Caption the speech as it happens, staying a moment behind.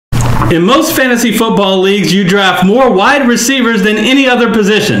In most fantasy football leagues, you draft more wide receivers than any other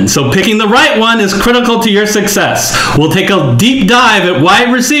position, so picking the right one is critical to your success. We'll take a deep dive at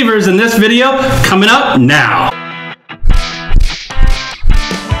wide receivers in this video coming up now.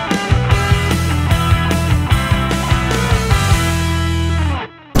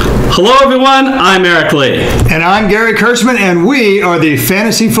 Hello everyone, I'm Eric Lee. And I'm Gary Kurtzman, and we are the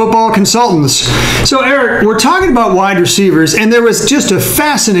Fantasy Football Consultants. So Eric, we're talking about wide receivers, and there was just a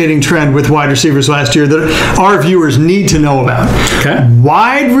fascinating trend with wide receivers last year that our viewers need to know about. Okay.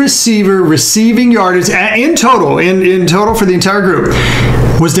 Wide receiver receiving yardage in total for the entire group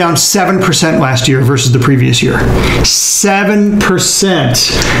was down 7% last year versus the previous year.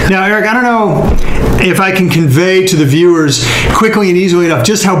 7%. Now, Eric, I don't know if I can convey to the viewers quickly and easily enough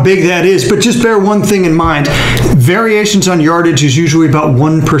just how big that is, but just bear one thing in mind. Variations on yardage is usually about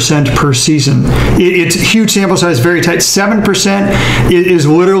 1% per season. It's huge sample size, very tight. 7% is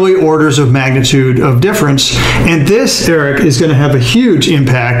literally orders of magnitude of difference. And this, Eric, is going to have a huge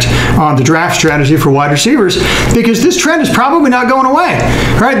impact on the draft strategy for wide receivers because this trend is probably not going away.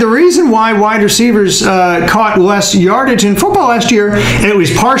 Right? The reason why wide receivers caught less yardage in football last year, at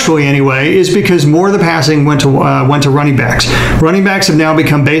least partially anyway, is because more of the passing went to running backs. Running backs have now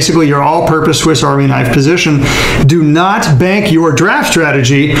become basically your all-purpose Swiss Army knife position. Do not bank your draft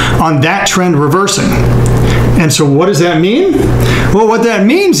strategy on that trend reversing. And so what does that mean? Well, what that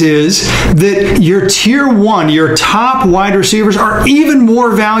means is that your tier one, your top wide receivers are even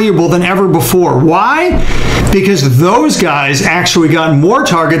more valuable than ever before. Why? Because those guys actually got more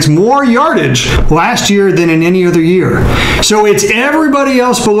targets, more yardage last year than in any other year. So it's everybody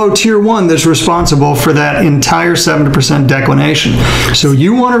else below tier one that's responsible for that entire 7% declination. So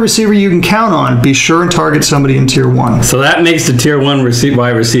you want a receiver you can count on, be sure and target somebody in tier one. So that makes the tier one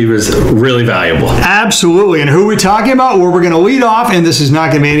wide receivers really valuable. Absolutely. And who are we talking about? Well, we're going to lead off, and this is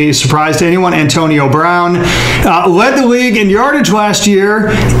not going to be any surprise to anyone. Antonio Brown led the league in yardage last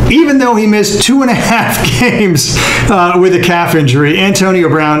year, even though he missed 2.5 games with a calf injury. Antonio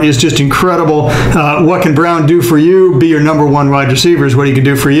Brown is just incredible. What can Brown do for you? Be your number one wide receiver is what he can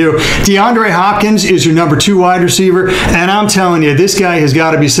do for you. DeAndre Hopkins is your number 2 wide receiver, and I'm telling you, this guy has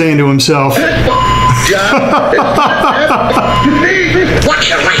got to be saying to himself,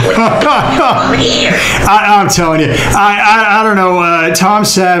 I'm telling you, I don't know, Tom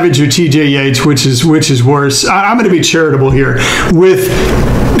Savage or TJ Yates, which is worse. I'm going to be charitable here with,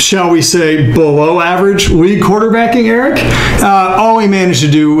 shall we say, below average league quarterbacking, Eric. All he managed to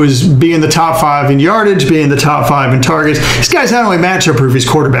do was be in the top 5 in yardage, be in the top 5 in targets. This guy's not only matchup proof, he's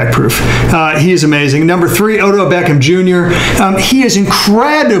quarterback proof. He is amazing. Number 3, Odell Beckham Jr. He is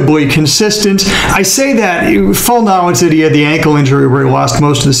incredibly consistent. I say that full knowledge that he had the ankle injury where he lost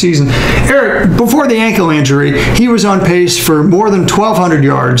most of the season. Eric, before the ankle injury, he was on pace for more than 1,200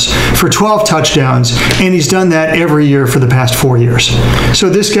 yards, for 12 touchdowns, and he's done that every year for the past 4 years. So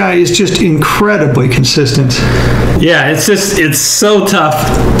this guy is just incredibly consistent. Yeah, it's so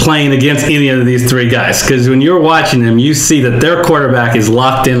tough playing against any of these 3 guys because when you're watching them, you see that their quarterback is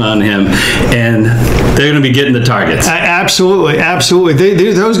locked in on him, and they're going to be getting the targets. Absolutely, absolutely.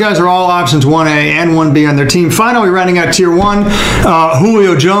 Those guys are all options 1A and 1B on their team. Finally, rounding out tier 1,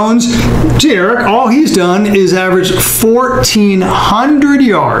 Julio Jones. Gee, Eric, all he's done is average 1,400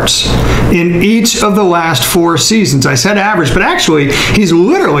 yards in each of the last 4 seasons. I said average, but actually, he's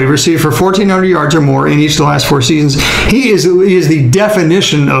literally received for 1,400 yards or more in each of the last 4 seasons. He is the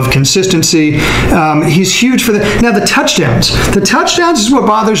definition of consistency. He's huge for that. Now, the touchdowns. The touchdowns is what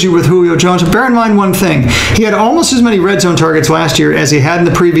bothers you with Julio Jones. Bear in mind one thing. He had almost as many red zone targets last year as he had in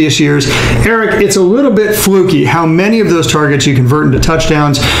the previous years. Eric, it's a little bit fluky how many of those targets you convert into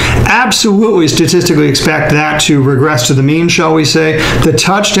touchdowns. Absolutely statistically expect that to regress to the mean, shall we say. The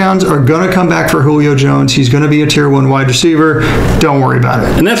touchdowns are going to come back for Julio Jones. He's going to be a tier 1 wide receiver. Don't worry about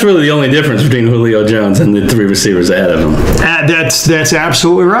it. And that's really the only difference between Julio Jones and the 3 receivers ahead of him. That's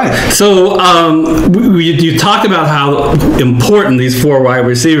absolutely right. So you talked about how important these 4 wide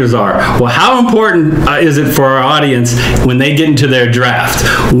receivers are. Well, how important is it for our audience when they get into their draft?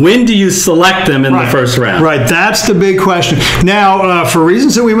 When do you select them in the first round? Right, that's the big question. Now, for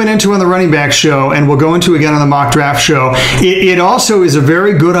reasons that we went into on the running back show, and we'll go into again on the mock draft show, it also is a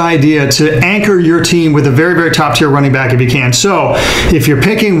very good idea to anchor your team with a very, very top tier running back if you can. So, if you're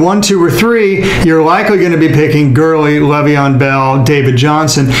picking 1, 2, or 3, you're likely going to be picking Gurley, Le'Veon Bell, David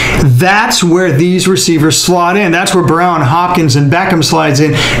Johnson. That's where these receivers slot in. That's where Brown, Hopkins, and Beckham slides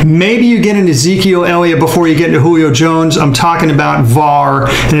in. Maybe you get an Ezekiel Elliott before you get into Julio Jones. I'm talking about VAR,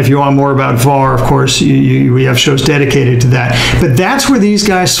 and if you want more about VAR, of course, we have shows dedicated to that. But that's where these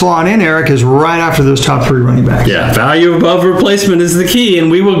guys slot in, Eric, is right after those top 3 running backs. Yeah, value above replacement is the key,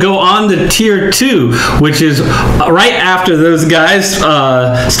 and we will go on to tier 2, which is right after those guys,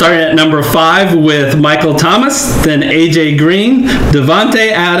 starting at number 5 with Michael Thomas, then A.J. Green,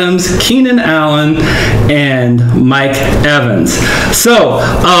 Davante Adams, Keenan Allen, and Mike Evans. So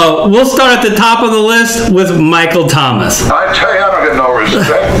we'll start at the top of the list with Michael Thomas. I tell you, I don't get no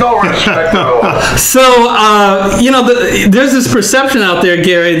respect. No respect at all. So, there's this perception out there,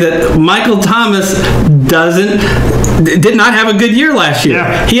 Gary, that Michael Thomas did not have a good year last year.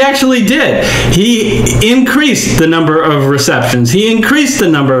 Yeah. He actually did. He increased the number of receptions. He increased the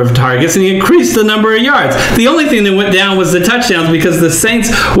number of targets, and he increased the number of yards. The only thing that went down was the touchdowns, because the Saints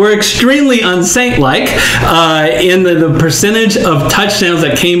were extremely unsaint-like in the percentage of touchdowns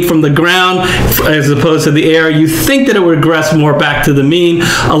that came from the ground as opposed to the air. You think that it would regress more back to the mean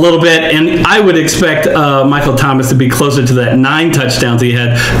a little bit, and I would expect Michael Thomas to be closer to that 9 touchdowns he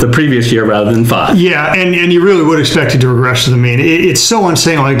had the previous year rather than 5. Yeah, and you really would expect it to regress to the mean. It's so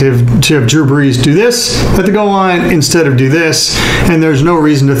unsaint-like to have Drew Brees do this at the goal line instead of do this, and there's no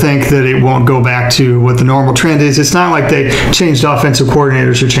reason to think that it won't go back to what the normal trend is. It's not like they changed offensive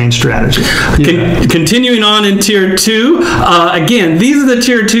coordinators or changed strategy. Continuing on in tier 2, again, these are the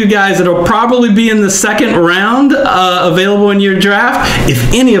tier 2 guys that will probably be in the second round available in your draft.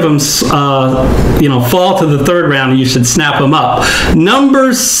 If any of them fall to the third round, you should snap them up.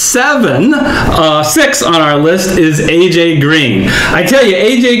 Number 6 on our list is A.J. Green. I tell you,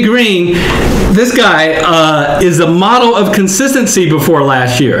 A.J. Green, this guy is a model of consistency before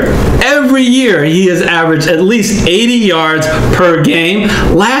last year. Every year he has averaged at least 80 yards per game.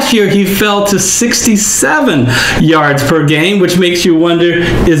 Last year he fell to 67 yards per game, which makes you wonder,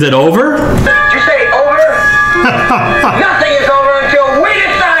 is it over? Did you say over? Nothing is over until we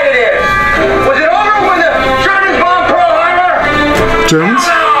decide it is. Was it over when the Germans bombed Pearl Harbor? Germans?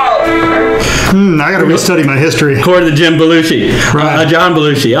 I got to restudy my history. According to Jim Belushi, Right. John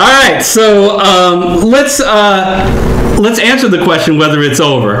Belushi. All right, so let's answer the question whether it's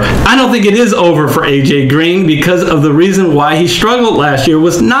over. I don't think it is over for A.J. Green, because of the reason why he struggled last year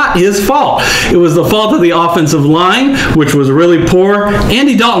was not his fault. It was the fault of the offensive line, which was really poor.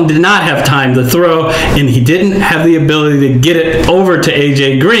 Andy Dalton did not have time to throw, and he didn't have the ability to get it over to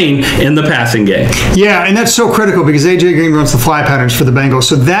A.J. Green in the passing game. Yeah, and that's so critical because A.J. Green runs the fly patterns for the Bengals.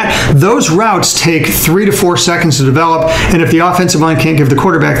 So those routes take 3 to 4 seconds to develop, and if the offensive line can't give the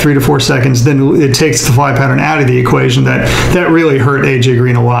quarterback 3 to 4 seconds, then it takes the fly pattern out of the equation. That really hurt A.J.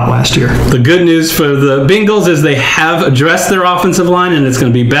 Green a lot last year. The good news for the Bengals is they have addressed their offensive line, and it's going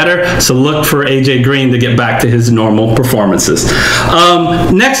to be better. So look for A.J. Green to get back to his normal performances.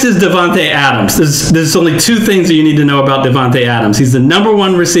 Next is Davante Adams. There's only 2 things that you need to know about Davante Adams. He's the number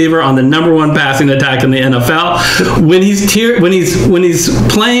 1 receiver on the number 1 passing attack in the NFL. When he's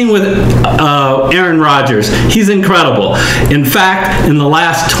playing with Aaron Rodgers, he's incredible. In fact, in the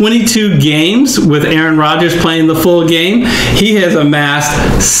last 22 games with Aaron Rodgers playing the full game, he has amassed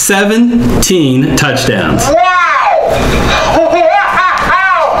 17 touchdowns. Wow!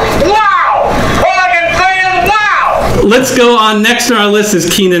 Wow! All I can say is wow! Let's go on. Next on our list is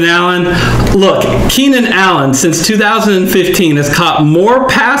Keenan Allen. Look, Keenan Allen, since 2015, has caught more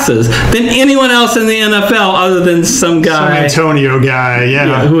passes than anyone else in the NFL other than some guy. San Antonio guy,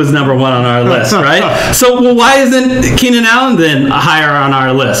 yeah. Who was number 1 on our list, right? So, why isn't Keenan Allen then higher on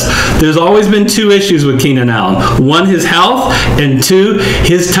our list? There's always been 2 issues with Keenan Allen. 1, his health, and 2,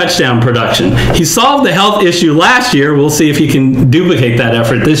 his touchdown production. He solved the health issue last year. We'll see if he can duplicate that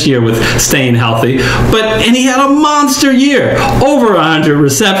effort this year with staying healthy. And he had a monster year. Over 100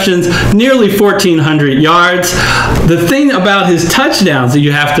 receptions, nearly 1,400 yards. The thing about his touchdowns that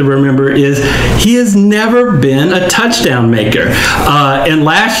you have to remember is he has never been a touchdown maker. And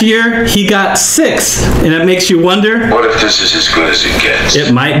last year, he got 6. And it makes you wonder, What if this is as good as it gets?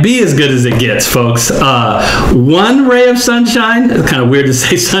 it might be as good as it gets, folks. One ray of sunshine, it's kind of weird to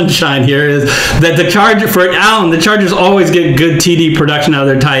say sunshine here, is that for Allen, the Chargers always get good TD production out of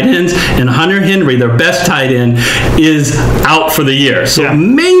their tight ends, and Hunter Henry, their best tight end, is out for the year. So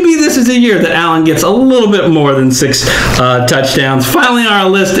maybe this is a year that Allen gets a little bit more than 6 touchdowns. Finally on our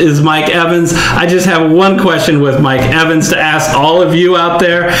list is Mike Evans. I just have one question with Mike Evans to ask all of you out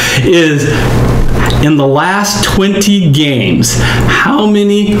there is, in the last 20 games, how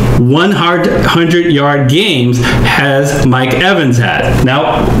many 100-yard games has Mike Evans had?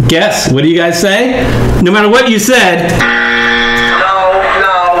 Now, guess. What do you guys say? No matter what you said,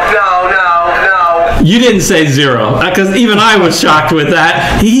 you didn't say 0, because even I was shocked with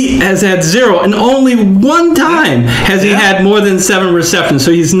that. He has had 0, and only one time has he had more than 7 receptions.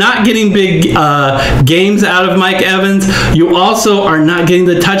 So he's not getting big games out of Mike Evans. You also are not getting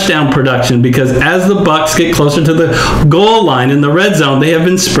the touchdown production, because as the Bucs get closer to the goal line in the red zone, they have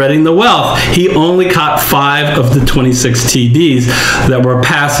been spreading the wealth. He only caught 5 of the 26 TDs that were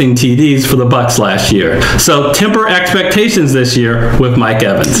passing TDs for the Bucs last year. So temper expectations this year with Mike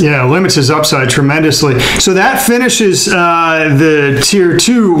Evans. Yeah, limits his upside tremendously. So that finishes the Tier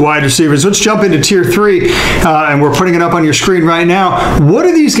 2 wide receivers. Let's jump into Tier 3, and we're putting it up on your screen right now. What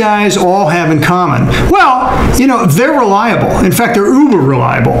do these guys all have in common? Well, you know, they're reliable. In fact, they're uber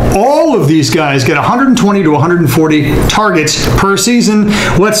reliable. All of these guys get 120 to 140 targets per season.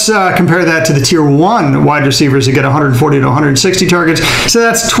 Let's compare that to the Tier 1 wide receivers that get 140 to 160 targets. So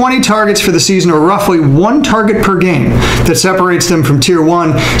that's 20 targets for the season, or roughly 1 target per game that separates them from Tier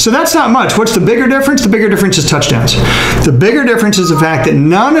 1. So that's not much. What's the bigger difference? The bigger difference is touchdowns. The bigger difference is the fact that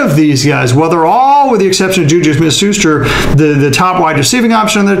none of these guys, well, they're all, with the exception of Juju Smith-Schuster, the top wide receiving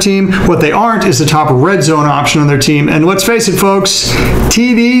option on their team. What they aren't is the top red zone option on their team. And let's face it, folks,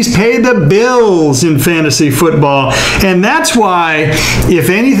 TDs pay the bills in fantasy football. And that's why, if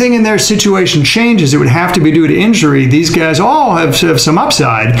anything in their situation changes, it would have to be due to injury. These guys all have some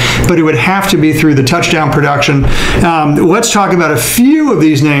upside, but it would have to be through the touchdown production. Let's talk about a few of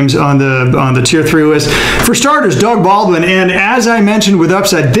these names on the Tier 3 list. For starters, Doug Baldwin, and as I mentioned with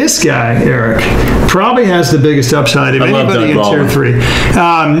upside, this guy, Eric, probably has the biggest upside of anybody in Tier 3.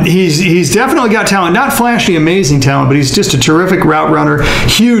 He's definitely got talent, not flashy, amazing talent, but he's just a terrific route runner,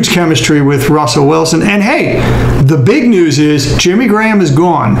 huge chemistry with Russell Wilson. And hey, the big news is Jimmy Graham is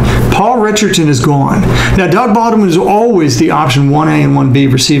gone. Paul Richardson is gone. Now, Doug Baldwin is always the option 1A and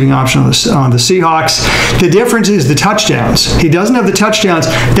 1B receiving option on the Seahawks. The difference is the touchdowns. He doesn't have the touchdowns.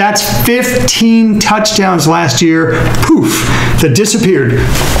 That's 15 touchdowns last year, poof, that disappeared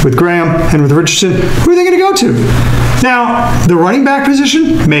with Graham and with Richardson. Who are they going to go to? Now, the running back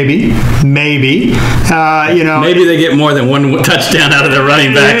position, maybe. Maybe they get more than 1 touchdown out of their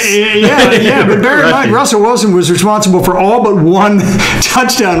running backs. Yeah, but bear in mind, Russell Wilson was responsible for all but 1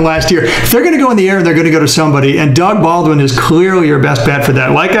 touchdown last year. If they're going to go in the air, they're going to go to somebody, and Doug Baldwin is clearly your best bet for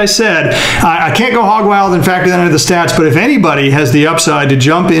that. Like I said, I can't go hog wild and factor that into the stats, but if anybody has the upside to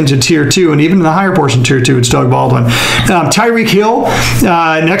jump into Tier 2, and even in the higher portion Tier 2, it's Doug Baldwin. Tyreek Hill,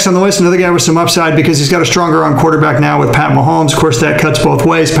 next on the list, another guy with some upside because he's got a stronger arm quarterback now with Pat Mahomes. Of course, that cuts both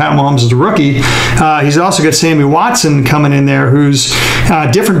ways. Pat Mahomes is a rookie. He's also got Sammy Watson coming in there, who's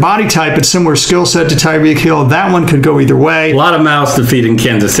different body type but similar skill set to Tyreek Hill. That one could go either way. A lot of mouths to feed in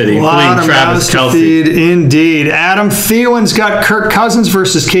Kansas City, including Travis Kelce. Indeed. Adam Thielen's got Kirk Cousins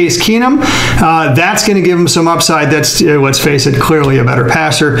versus Case Keenum. That's going to give him some upside. That's, let's face it, clearly a better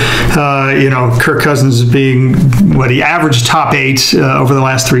passer. Kirk Cousins being what he averaged top 8 over the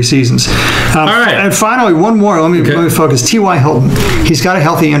last 3 seasons. All right. And finally, one more. Let me focus. T.Y. Hilton. He's got a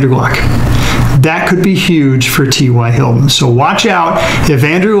healthy Andrew Luck. That could be huge for T.Y. Hilton. So watch out. If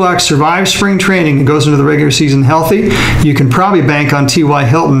Andrew Luck survives spring training and goes into the regular season healthy, you can probably bank on T.Y.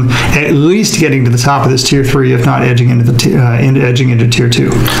 Hilton at least getting to the top of this Tier 3, if not edging into Tier 2.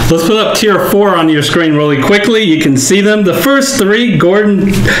 Let's put up Tier 4 on your screen really quickly. You can see them. The first 3,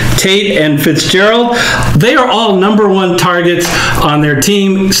 Gordon, Tate, and Fitzgerald, they are all number 1 targets on their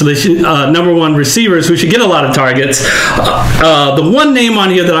team. So they should number 1 receivers who should get a lot of targets. The one name on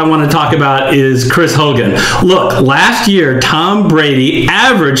here that I want to talk about is Chris Hogan. Look, last year, Tom Brady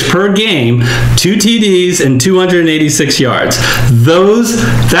averaged per game 2 TDs and 286 yards.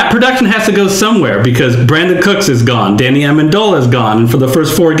 That production has to go somewhere because Brandon Cooks is gone, Danny Amendola is gone, and for the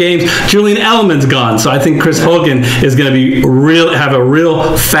first 4 games, Julian Edelman's gone. So I think Chris Hogan is going to have a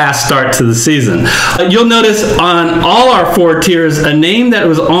real fast start to the season. You'll notice on all our 4 tiers, a name that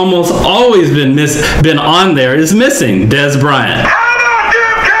was almost always been on there is missing, Dez Bryant.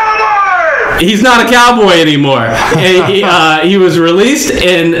 He's not a Cowboy anymore. He was released,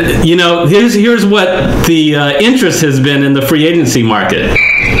 and here's what the interest has been in the free agency market.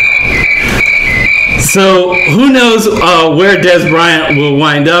 So who knows where Des Bryant will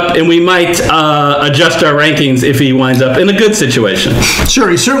wind up, and we might adjust our rankings if he winds up in a good situation. Sure,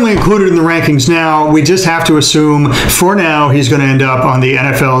 he's certainly included in the rankings now. We just have to assume, for now, he's going to end up on the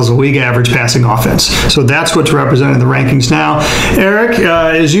NFL's league average passing offense. So that's what's represented in the rankings now. Eric,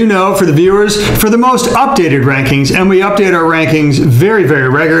 as you know, for the viewers, for the most updated rankings, and we update our rankings very, very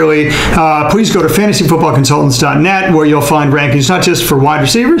regularly, please go to fantasyfootballconsultants.net, where you'll find rankings not just for wide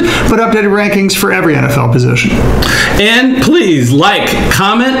receivers, but updated rankings for every NFL position. And please like,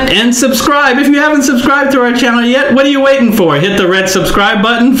 comment, and subscribe. If you haven't subscribed to our channel yet, what are you waiting for? Hit the red subscribe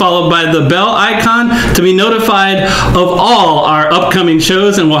button, followed by the bell icon to be notified of all our upcoming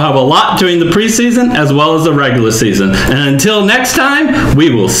shows, and we'll have a lot during the preseason as well as the regular season. And until next time,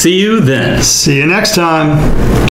 we will see you then. See you next time.